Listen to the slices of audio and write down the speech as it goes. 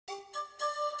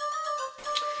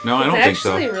No, I don't think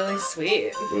so. It's actually really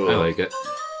sweet. Ooh, I like it.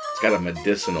 it's got a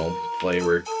medicinal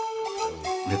flavor.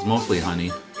 It's mostly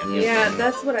honey. Yeah,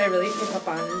 that's what I really pick up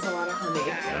on is a lot of honey.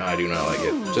 No, I do not like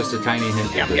it. Just a tiny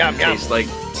hint. Yum, yum, yum. Tastes like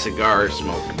cigar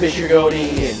smoke. Mr.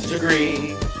 Goldie and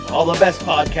Degree. All the best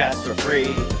podcasts are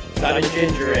free. Simon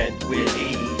Ginger and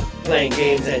Willie. Playing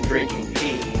games and drinking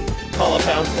tea. Call a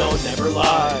Poundstone never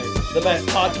lies. The best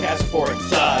podcast for its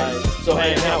size. So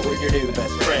hang out with your new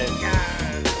best friend.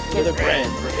 With a friend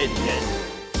Rapidian.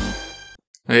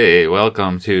 Hey,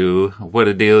 welcome to What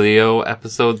a Dealio,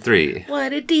 Episode 3.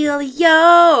 What a deal,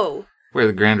 yo! Where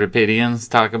the Grand Rapidians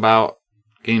talk about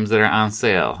games that are on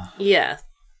sale Yeah,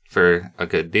 for a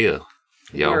good deal.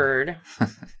 Yo. word.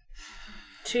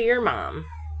 To your mom.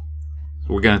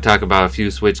 We're going to talk about a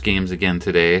few Switch games again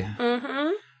today. Mm-hmm.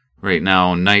 Right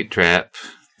now, Night Trap,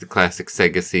 the classic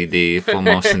Sega CD full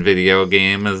motion video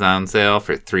game, is on sale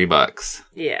for $3.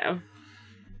 Yeah.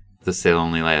 The sale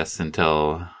only lasts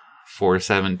until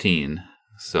 4/17.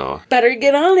 So Better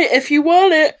get on it if you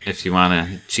want it. if you want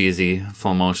a cheesy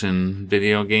full motion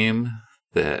video game,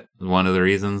 that one of the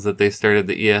reasons that they started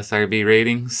the ESRB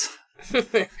ratings.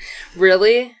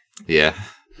 Really? Yeah.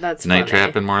 That's Night funny.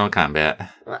 Trap and Mortal Kombat.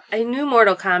 Well, I knew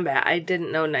Mortal Kombat. I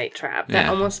didn't know Night Trap. That Yeah.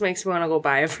 almost makes me want to go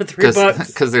buy it for $3.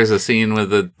 Because there's a scene with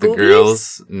the Boobies?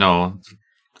 girls. No.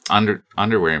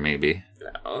 Underwear, maybe.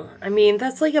 No. I mean,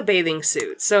 that's like a bathing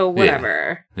suit, so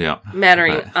whatever. Yeah.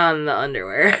 Mattering But on the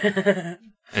underwear.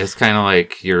 it's kind of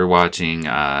like you're watching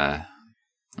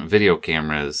video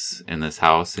cameras in this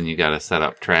house, and you got to set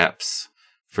up traps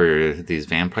for these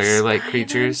vampire-like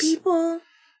creatures. People.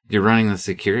 You're running the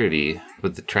security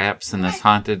with the traps in this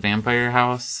haunted vampire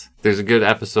house. There's a good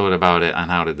episode about it on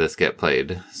How Did This Get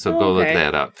Played, so go look Okay.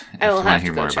 that up if I will you want have to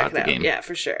hear to go more check about it the out. game. Yeah,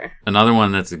 for sure. Another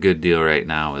one that's a good deal right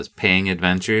now is Paying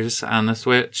Adventures on the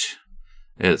Switch.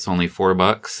 It's only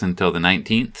 $4 until the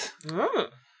 19th. Oh.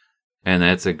 And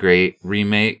that's a great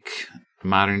remake,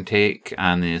 modern take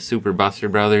on the Super Buster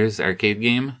Brothers arcade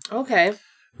game, Okay.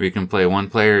 where you can play one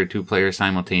player or two players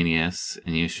simultaneous,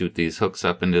 and you shoot these hooks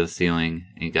up into the ceiling,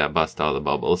 and you gotta bust all the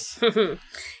bubbles.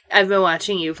 I've been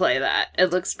watching you play that.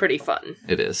 It looks pretty fun.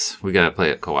 It is. We gotta play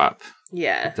it co-op.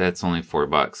 Yeah. That's only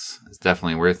 $4. It's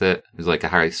definitely worth it. There's like a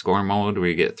high score mode where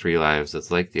you get 3 lives.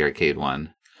 It's like the arcade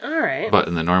one. All right. But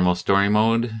in the normal story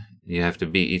mode, you have to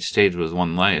beat each stage with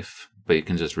 1 life, but you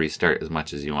can just restart as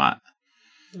much as you want.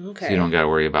 Okay. So you don't gotta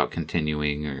worry about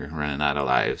continuing or running out of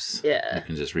lives. Yeah. You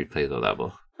can just replay the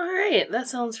level. All right. That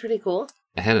sounds pretty cool.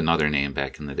 I had another name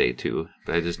back in the day too,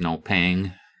 but I just know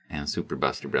Pang and Super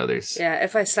Buster Brothers. Yeah,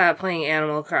 if I stop playing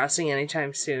Animal Crossing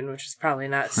anytime soon, which is probably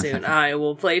not soon, I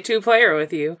will play 2-player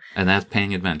with you. And that's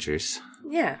Pang Adventures.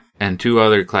 Yeah. And 2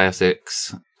 other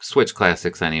classics, Switch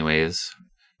classics anyways.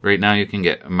 Right now you can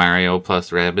get Mario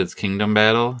plus Rabbids Kingdom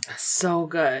Battle So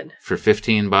good. for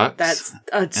 $15. That's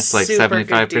a It's like super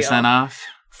 75% good deal. off.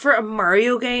 For a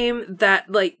Mario game, that,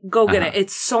 like, go get Uh-huh. it.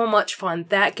 It's so much fun.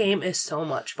 That game is so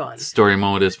much fun. Story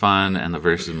mode is fun, and the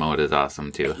versus mode is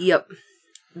awesome too. Yep.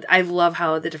 I love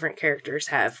how the different characters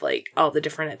have, like, all the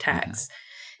different attacks.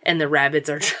 And the rabbits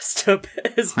are dressed up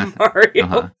as Mario.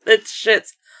 Uh-huh. That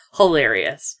shit's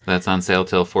hilarious. That's on sale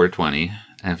till 4/20.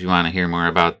 And if you want to hear more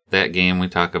about that game, we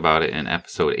talk about it in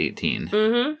episode 18.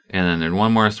 Mm-hmm. And then there's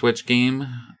one more Switch game,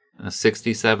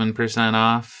 67%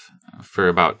 off for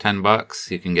about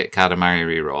 $10. You can get Katamari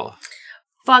Reroll.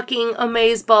 Fucking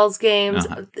Amazeballs games.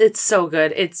 Uh-huh. It's so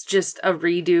good. It's just a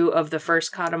redo of the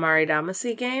first Katamari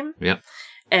Damacy game. Yep.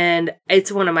 And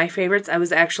it's one of my favorites. I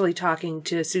was actually talking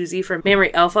to Susie from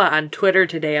Memory Alpha on Twitter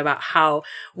today about how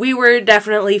we were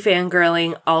definitely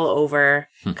fangirling all over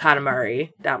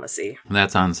Katamari Damacy.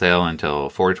 That's on sale until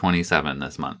 4/27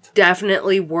 this month.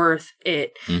 Definitely worth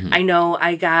it. Mhm. I know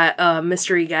I got a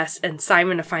Mystery Guest and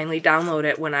Simon to finally download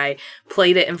it when I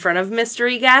played it in front of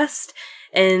Mystery Guest.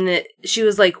 And she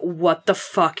was like, what the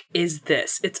fuck is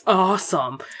this? It's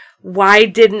awesome. Why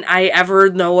didn't I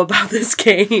ever know about this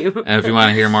game? And if you want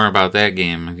to hear more about that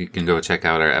game, you can go check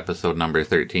out our episode number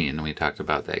 13. We talked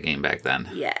about that game back then.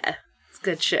 Yeah, it's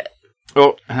good shit.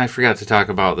 Oh, and I forgot to talk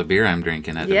about the beer I'm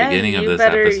drinking at the beginning of this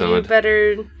episode. You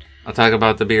better. I'll talk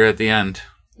about the beer at the end.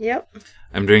 Yep.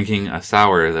 I'm drinking a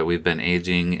sour that we've been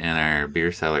aging in our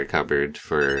beer cellar cupboard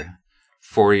for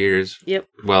 4 years. Yep.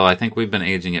 Well, I think we've been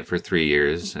aging it for 3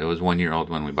 years. It was 1 year old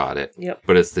when we bought it. Yep.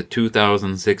 But it's the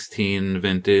 2016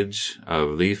 vintage of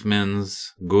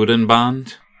Leafman's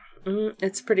Gudenband.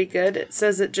 It's pretty good. It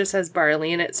says it just has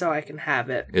barley in it, so I can have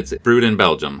it. It's brewed in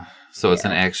Belgium, so it's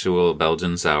an Yeah. actual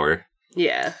Belgian sour.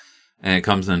 Yeah. And it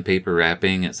comes in paper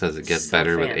wrapping. It says it gets So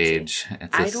better with fancy. age.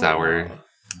 It's I a don't sour. know.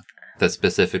 that's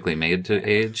specifically made to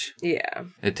age. Yeah.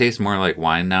 It tastes more like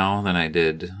wine now than I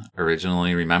did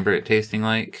originally remember it tasting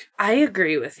like. I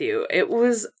agree with you. It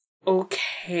was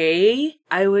okay.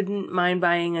 I wouldn't mind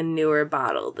buying a newer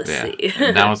bottle to see.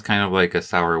 And now it's kind of like a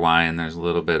sour wine. There's a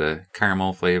little bit of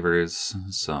caramel flavors,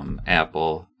 some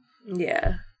apple,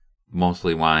 Yeah.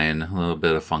 mostly wine, a little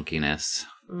bit of funkiness,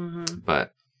 Mm-hmm.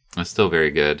 but it's still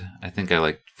very good. I think I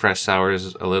like fresh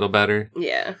sours a little better,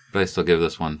 Yeah. but I still give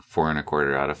this one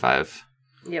 4.25 out of 5.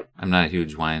 Yep. I'm not a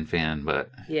huge wine fan, but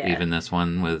Yeah. even this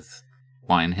one with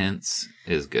wine hints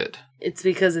is good. It's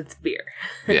because it's beer.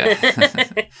 Yeah.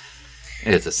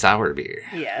 It's a sour beer.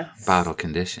 Yeah. Bottle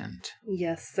conditioned.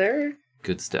 Yes, sir.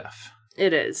 Good stuff.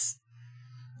 It is.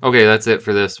 Okay, that's it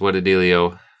for this What a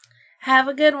Dealio. Have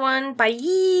a good one.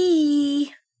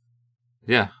 Bye.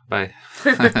 Yeah, bye.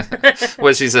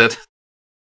 What she said.